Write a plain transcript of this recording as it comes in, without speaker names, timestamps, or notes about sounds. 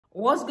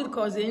What's good,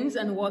 cousins,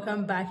 and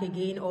welcome back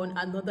again on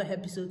another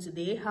episode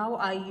today. How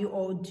are you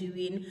all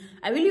doing?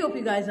 I really hope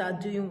you guys are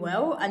doing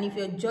well, and if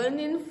you're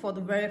joining for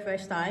the very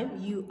first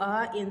time, you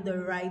are in the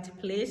right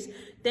place.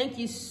 Thank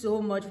you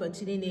so much for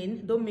tuning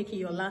in. Don't make it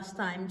your last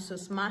time, so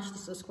smash the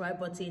subscribe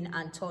button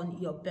and turn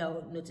your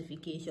bell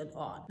notification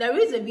on. There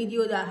is a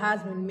video that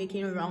has been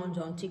making rounds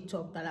on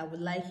TikTok that I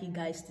would like you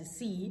guys to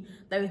see.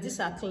 There is this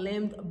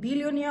acclaimed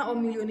billionaire or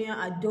millionaire,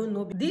 I don't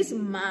know. This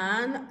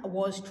man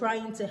was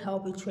trying to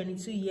help a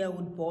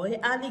 22-year-old boy,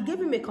 and he gave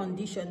him a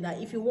condition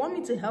that if you want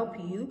me to help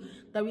you,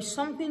 there is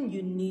something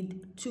you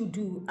need to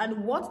do.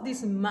 And what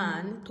this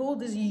man told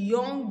this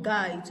young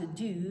guy to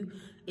do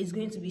is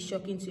going to be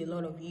shocking to a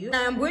lot of you.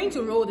 Now, I'm going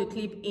to roll the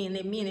clip in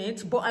a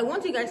minute, but I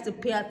want you guys to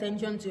pay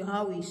attention to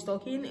how he's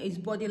talking, his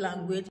body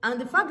language, and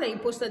the fact that he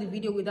posted the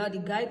video without the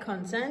guy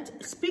consent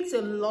speaks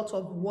a lot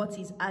of what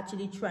he's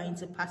actually trying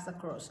to pass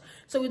across.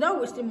 So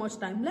without wasting much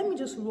time, let me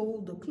just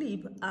roll the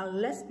clip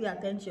and let's pay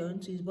attention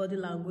to his body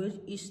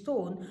language, his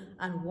tone,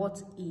 and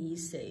what he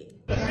is saying.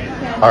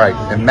 All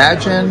right,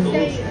 imagine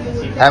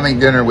having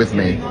dinner with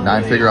me,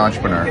 9-figure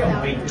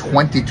entrepreneur,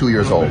 22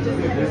 years old.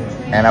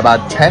 And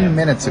about 10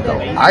 minutes ago,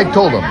 I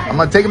told him I'm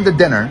gonna take him to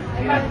dinner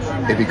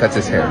if he cuts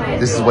his hair.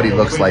 This is what he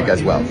looks like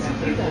as well.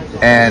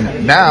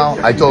 And now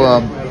I told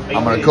him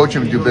I'm gonna coach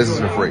him to do business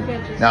for free.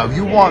 Now, if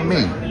you want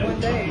me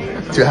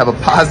to have a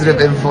positive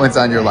influence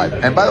on your life,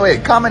 and by the way,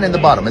 comment in the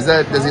bottom.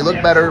 Does he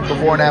look better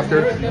before and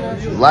after?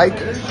 Like,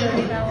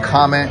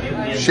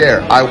 comment,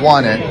 share. I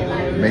want it.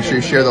 Make sure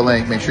you share the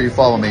link. Make sure you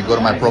follow me. Go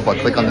to my profile.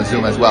 Click on the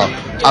Zoom as well.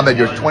 Ahmed,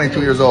 you're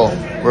 22 years old.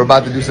 We're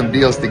about to do some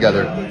deals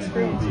together.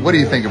 What are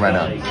you thinking right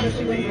now?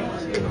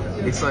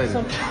 Excited.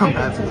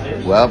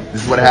 Well,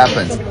 this is what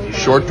happens.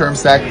 Short-term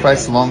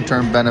sacrifice,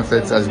 long-term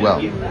benefits as well.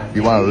 Do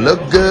you want to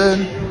look good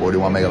or do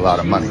you want to make a lot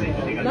of money?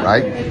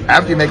 Right?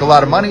 After you make a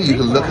lot of money, you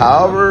can look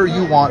however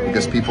you want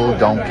because people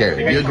don't care.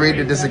 If you agree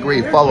to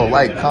disagree, follow,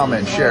 like,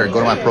 comment, share, go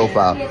to my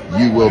profile.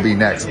 You will be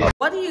next.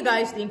 What do you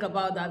guys think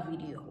about that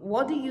video?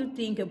 What do you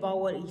think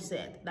about what he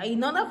said? That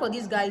in order for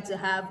this guy to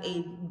have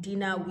a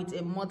dinner with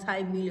a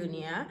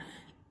multi-millionaire,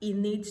 he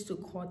needs to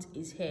cut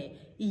his hair.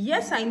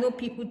 Yes, I know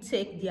people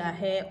take their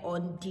hair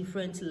on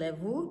different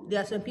level. There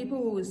are some people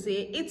who will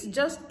say it's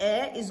just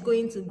hair, it's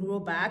going to grow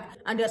back.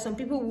 And there are some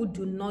people who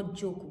do not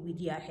joke with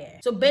their hair.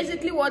 So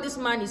basically what this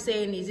man is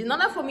saying is, in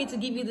order for me to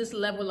give you this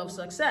level of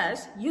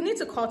success, you need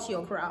to cut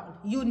your crown.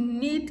 You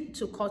need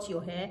to cut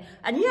your hair.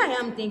 And here I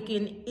am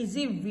thinking, is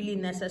it really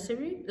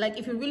necessary? Like,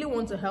 if you really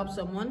want to help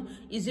someone,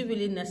 is it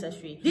really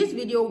necessary? This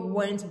video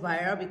went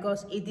viral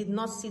because it did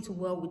not sit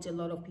well with a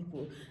lot of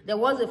people. There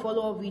was a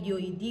follow-up video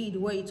he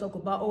did where he talked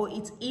about, oh,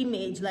 it's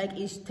image, like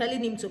he's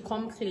telling him to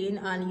come clean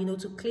and, you know,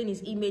 to clean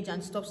his image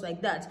and stuff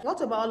like that. What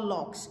about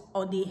locks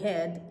on the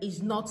head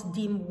is not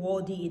deemed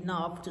worthy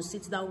enough to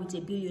sit down with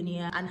a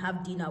billionaire and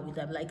have dinner with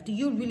them? Like, do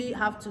you really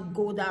have to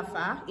go that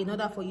far in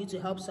order for you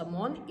to help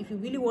someone? If you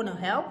really want to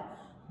help,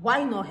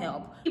 why not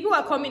help? People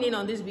are coming in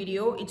on this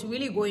video. It's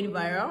really going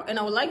viral, and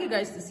I would like you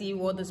guys to see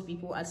what those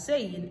people are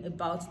saying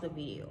about the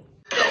video.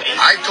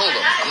 I told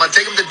him I'm gonna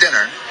take him to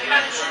dinner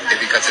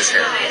if he cuts his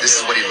hair. This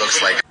is what he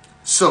looks like.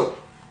 So,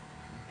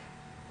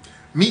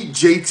 meet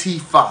JT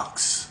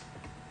Fox,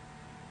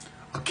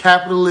 a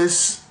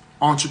capitalist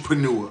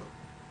entrepreneur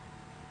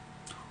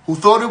who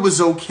thought it was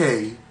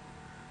okay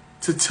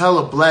to tell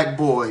a black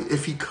boy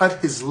if he cut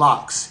his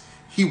locks,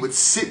 he would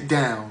sit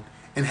down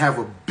and have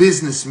a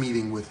business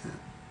meeting with him.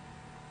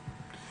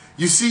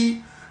 You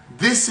see,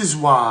 this is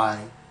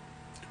why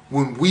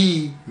when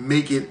we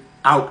make it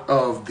out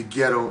of the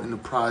ghetto and the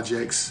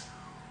projects,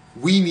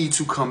 we need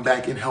to come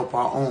back and help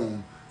our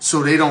own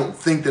so they don't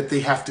think that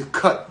they have to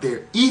cut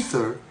their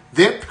ether,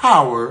 their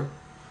power,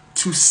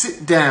 to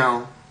sit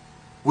down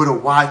with a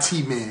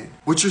YT man.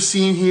 What you're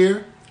seeing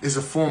here is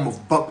a form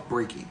of buck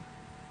breaking.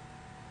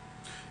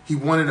 He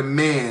wanted a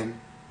man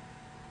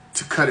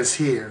to cut his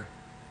hair.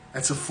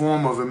 That's a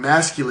form of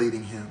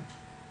emasculating him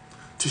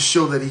to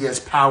show that he has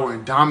power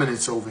and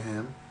dominance over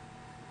him.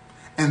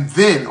 And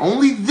then,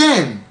 only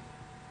then,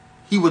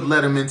 he would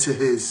let him into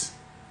his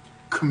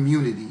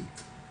community,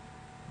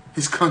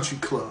 his country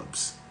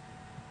clubs,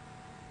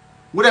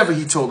 whatever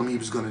he told him he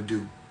was going to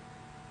do.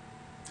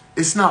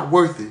 It's not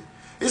worth it.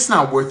 It's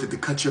not worth it to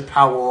cut your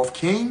power off,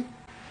 King.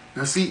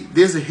 Now see,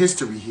 there's a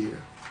history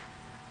here.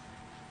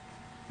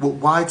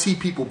 With YT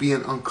people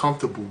being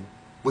uncomfortable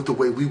with the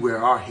way we wear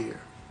our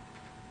hair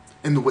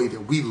and the way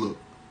that we look.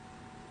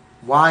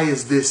 Why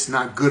is this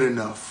not good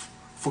enough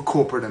for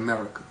corporate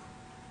America?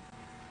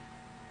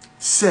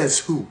 Says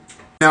who?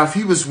 Now, if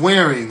he was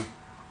wearing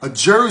a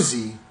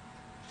jersey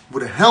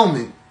with a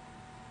helmet,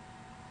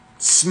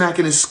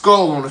 smacking his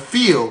skull on the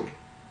field,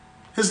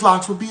 his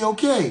locks would be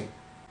okay.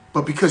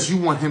 But because you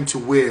want him to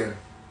wear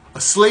a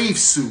slave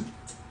suit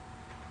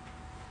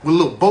with a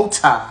little bow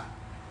tie,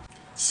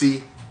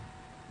 see,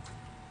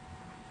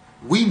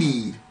 we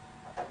need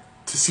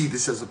to see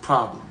this as a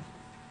problem.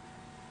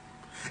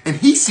 And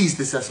he sees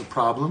this as a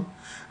problem.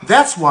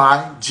 That's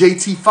why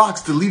JT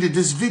Fox deleted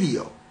this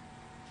video.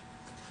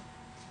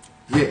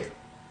 Yeah.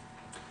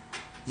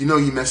 You know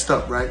you messed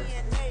up, right?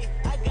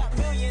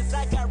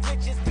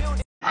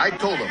 I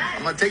told him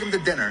I'm gonna take him to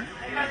dinner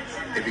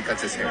if he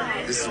cuts his hair.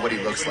 This is what he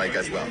looks like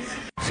as well.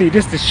 See,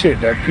 this is the shit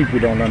that people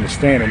don't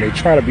understand, and they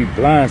try to be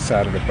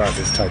blindsided about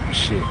this type of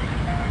shit.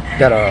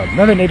 That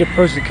another Native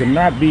person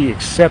cannot be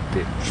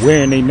accepted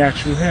wearing their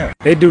natural hair.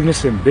 They do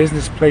this in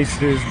business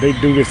places. They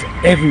do this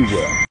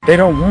everywhere. They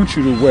don't want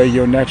you to wear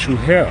your natural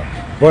hair.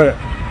 But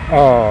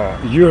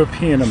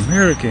European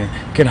American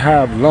can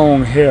have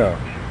long hair,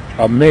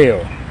 a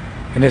male,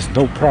 and it's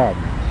no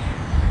problem.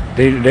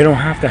 They don't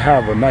have to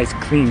have a nice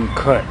clean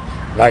cut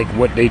like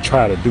what they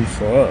try to do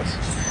for us.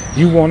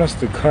 You want us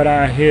to cut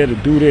our hair to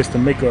do this, to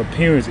make an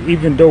appearance,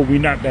 even though we're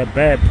not that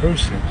bad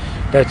person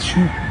that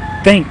you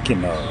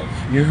thinking of.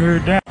 You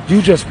heard that?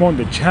 You just want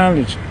the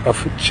challenge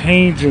of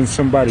changing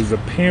somebody's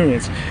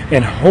appearance,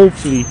 and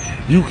hopefully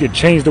you could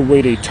change the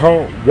way they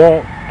talk,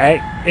 walk,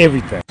 act,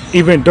 everything.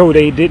 Even though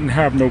they didn't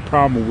have no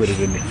problem with it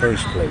in the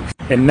first place.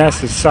 And that's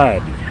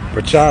society.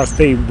 But y'all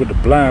stay with the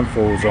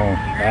blindfolds on,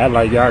 act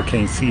like y'all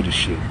can't see the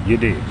shit. You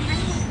did.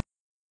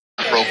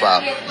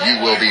 Profile, you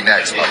will be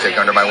next. I'll take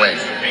under my wing.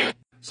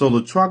 So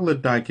the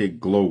troglodytic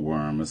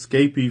glowworm,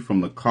 escapee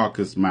from the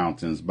Caucasus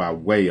Mountains by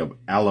way of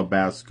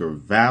Alabaster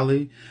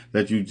Valley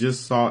that you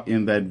just saw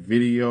in that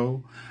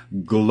video,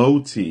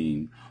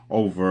 gloating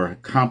over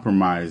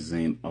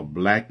compromising a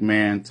black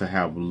man to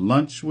have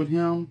lunch with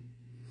him,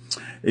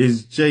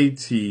 is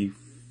JT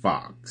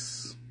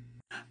Fox.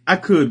 I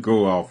could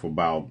go off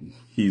about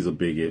he's a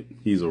bigot,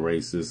 he's a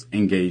racist,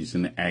 engaged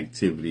in the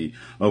activity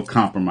of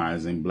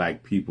compromising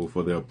black people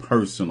for their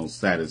personal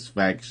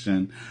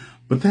satisfaction,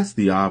 but that's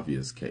the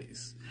obvious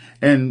case.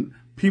 And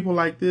people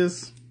like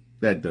this,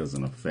 that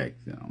doesn't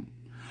affect them.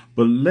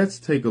 But let's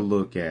take a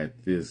look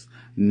at this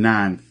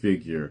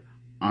nine-figure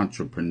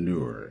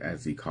entrepreneur,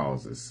 as he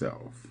calls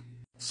himself.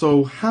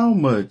 So how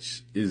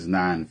much is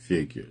nine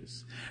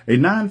figures? A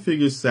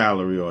nine-figure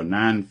salary or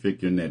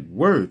nine-figure net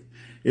worth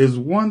is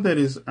one that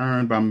is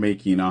earned by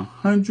making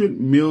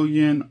 100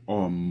 million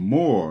or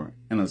more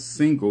in a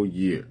single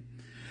year.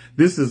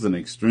 This is an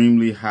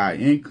extremely high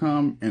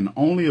income, and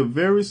only a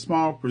very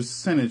small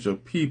percentage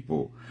of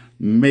people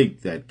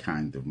make that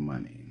kind of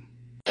money.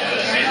 All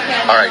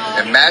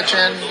right,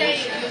 imagine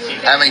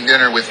having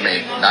dinner with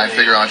me,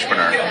 nine-figure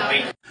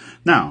entrepreneur.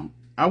 Now,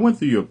 I went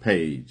through your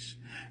page,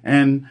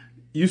 and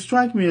you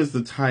strike me as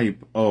the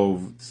type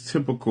of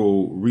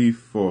typical Reef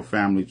for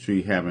Family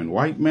Tree having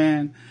white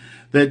man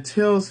that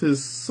tells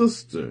his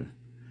sister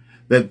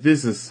that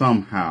this is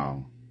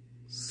somehow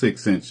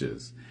 6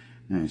 inches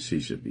and she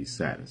should be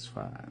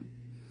satisfied.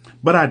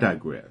 But I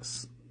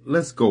digress.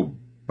 Let's go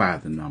by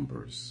the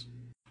numbers.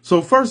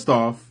 So first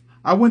off,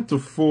 I went to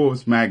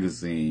Forbes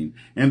magazine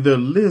and their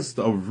list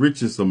of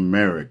richest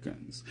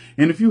Americans.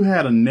 And if you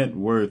had a net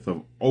worth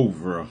of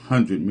over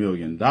 $100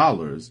 million,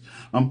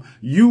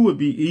 you would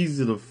be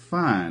easy to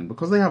find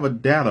because they have a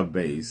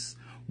database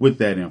with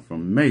that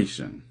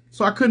information.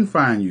 So I couldn't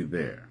find you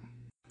there.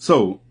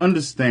 So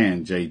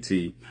understand,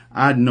 JT,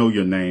 I know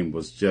your name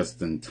was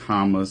Justin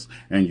Thomas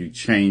and you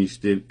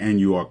changed it and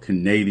you are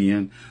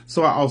Canadian.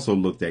 So I also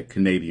looked at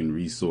Canadian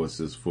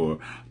resources for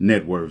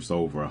net worths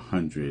over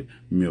 $100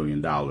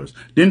 million.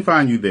 Didn't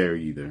find you there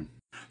either.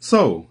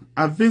 So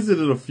I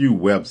visited a few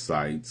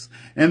websites,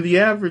 and the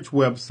average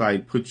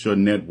website puts your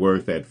net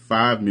worth at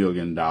 $5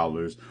 million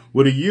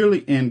with a yearly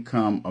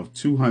income of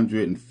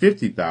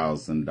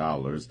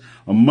 $250,000,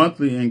 a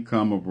monthly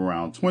income of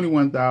around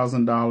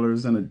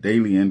 $21,000, and a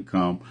daily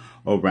income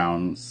of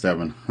around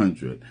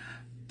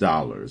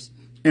 $700.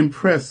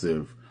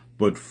 Impressive,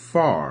 but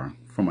far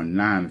from a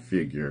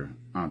nine-figure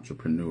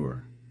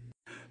entrepreneur.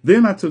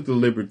 Then I took the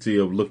liberty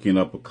of looking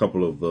up a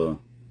couple of the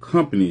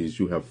companies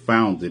you have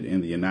founded in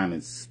the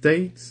United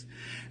States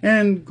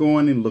and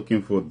going and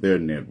looking for their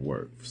net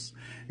worths.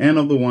 And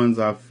of the ones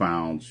I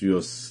found,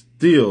 you're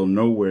still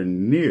nowhere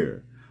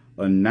near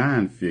a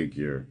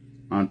nine-figure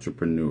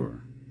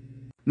entrepreneur.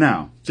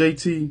 Now,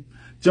 JT,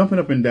 jumping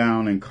up and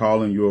down and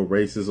calling you a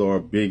racist or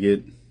a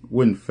bigot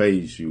wouldn't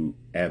faze you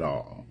at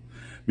all,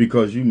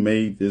 because you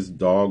made this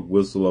dog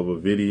whistle of a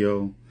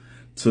video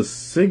to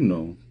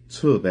signal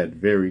to that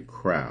very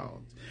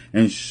crowd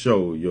and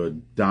show your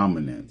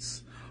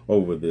dominance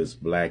over this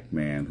black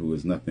man who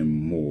is nothing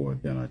more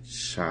than a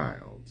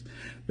child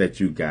that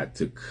you got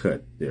to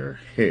cut their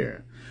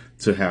hair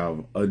to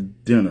have a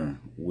dinner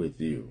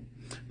with you.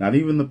 Not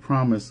even the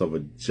promise of a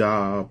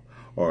job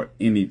or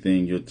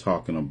anything. You're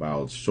talking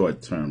about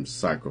short-term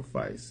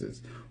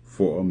sacrifices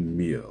for a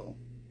meal.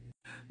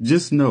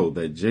 Just know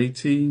that,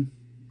 JT,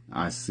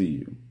 I see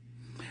you.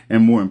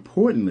 And more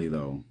importantly,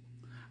 though,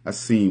 I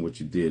seen what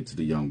you did to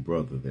the young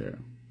brother there.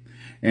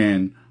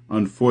 And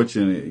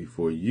unfortunately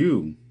for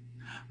you,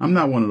 I'm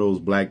not one of those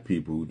black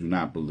people who do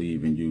not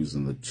believe in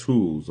using the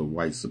tools of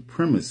white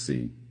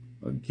supremacy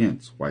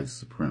against white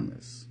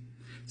supremacists.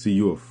 See,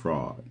 you're a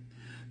fraud.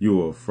 You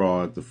were a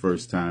fraud the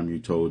first time you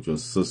told your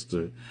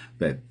sister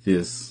that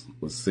this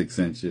was 6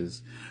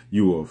 inches.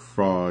 You were a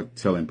fraud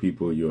telling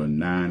people you're a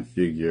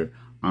nine-figure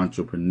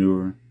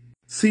entrepreneur.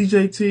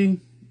 CJT,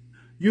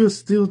 you're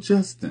still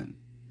Justin.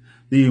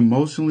 The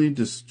emotionally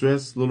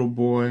distressed little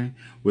boy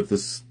with a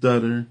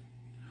stutter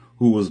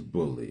who was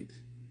bullied.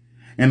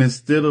 And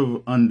instead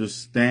of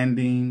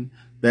understanding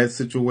that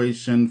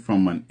situation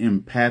from an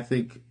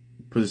empathic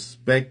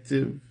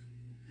perspective,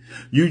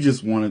 you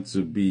just wanted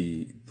to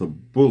be the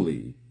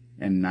bully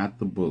and not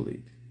the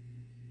bullied.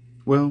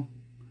 Well,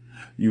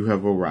 you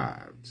have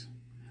arrived.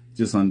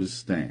 Just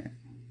understand,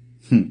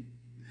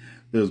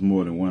 there's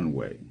more than one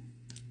way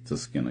to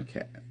skin a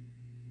cat.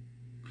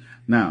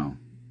 Now,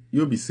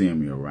 you'll be seeing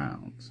me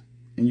around,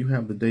 and you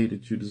have the day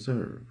that you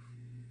deserve.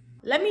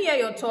 Let me hear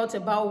your thoughts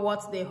about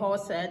what they all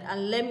said,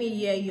 and let me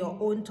hear your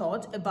own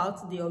thoughts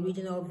about the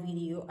original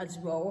video as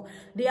well.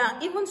 There are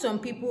even some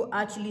people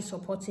actually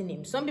supporting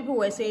him. Some people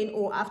were saying,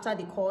 oh, after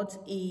the court,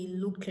 he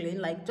looked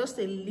clean. Like, just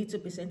a little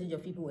percentage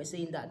of people were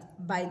saying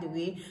that, by the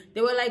way.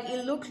 They were like, he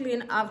looked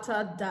clean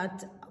after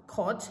that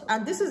court.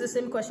 And this is the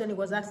same question he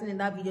was asking in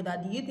that video,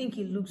 that do you think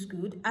he looks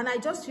good? And I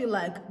just feel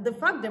like the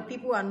fact that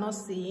people are not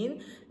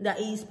seeing that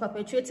he is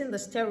perpetuating the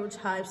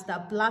stereotypes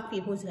that black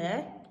people's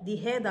hair, the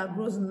hair that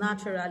grows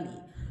naturally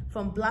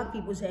from black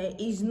people's hair,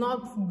 is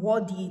not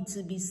worthy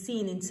to be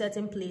seen in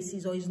certain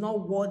places, or is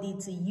not worthy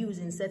to use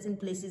in certain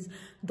places,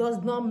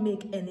 does not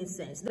make any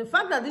sense. The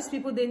fact that these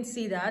people didn't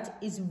see that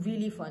is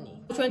really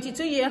funny. A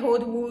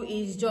 22-year-old who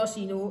is just,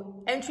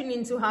 entering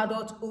into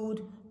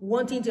adulthood,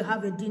 wanting to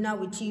have a dinner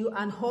with you,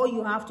 and all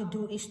you have to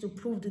do is to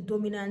prove the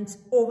dominance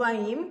over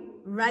him,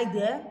 right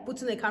there,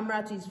 putting a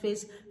camera to his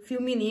face,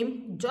 filming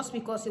him just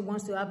because he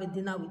wants to have a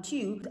dinner with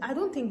you. I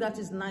don't think that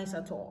is nice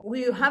at all.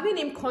 Will having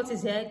him cut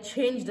his hair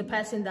change the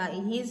person that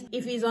he is?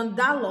 If he's on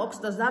that locks,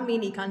 does that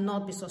mean he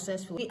cannot be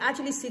successful? If we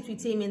actually sit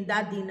with him in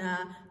that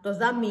dinner, does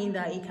that mean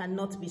that he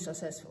cannot be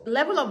successful? The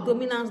level of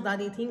dominance that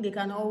they think they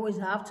can always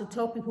have to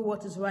tell people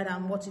what is right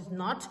and what is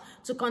not,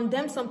 to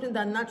condemn something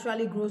that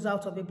naturally grows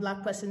out of a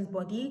black person's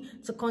body,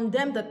 to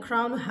condemn the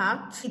crown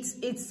act,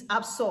 it's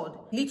absurd.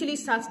 Literally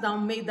sat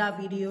down, made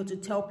that video to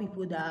tell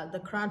people that the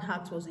crown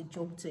act was a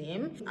joke to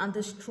him, and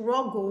the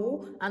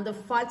struggle and the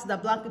fights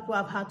that black people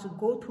have had to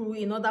go through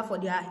in order for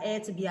their hair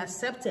to be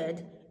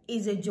accepted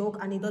is a joke,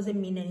 and it doesn't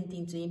mean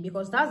anything to him,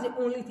 because that's the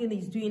only thing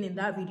he's doing in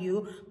that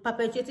video,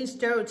 perpetuating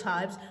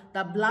stereotypes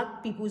that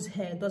black people's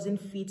hair doesn't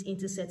fit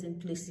into certain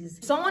places.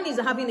 Someone is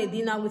having a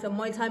dinner with a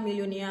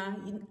multi-millionaire.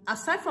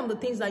 Aside from the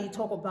things that you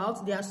talk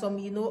about, there are some,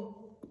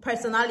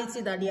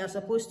 personality that they are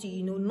supposed to,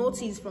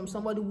 notice from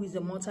somebody who is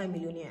a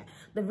multi-millionaire.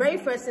 The very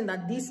first thing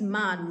that this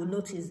man will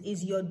notice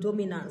is your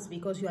dominance,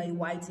 because you are a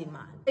whitey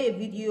man. A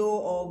video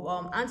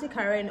of Auntie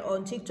Karen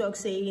on TikTok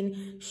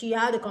saying she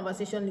had a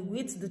conversation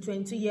with the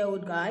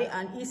 22-year-old guy,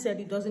 and he said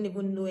he doesn't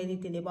even know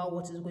anything about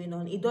what is going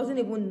on. He doesn't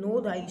even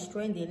know that he's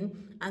trending,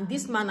 and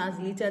this man has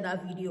deleted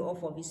that video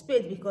off of his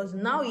page because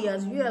now he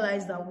has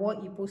realized that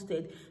what he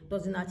posted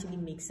doesn't actually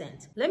make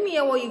sense. Let me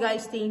hear what you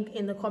guys think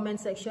in the comment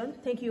section.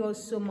 Thank you all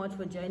so much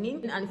for joining.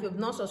 And if you have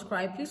not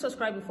subscribed, please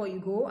subscribe before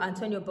you go and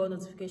turn your bell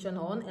notification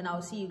on, and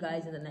I'll see you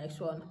guys in the next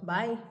one.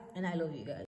 Bye, and I love you guys.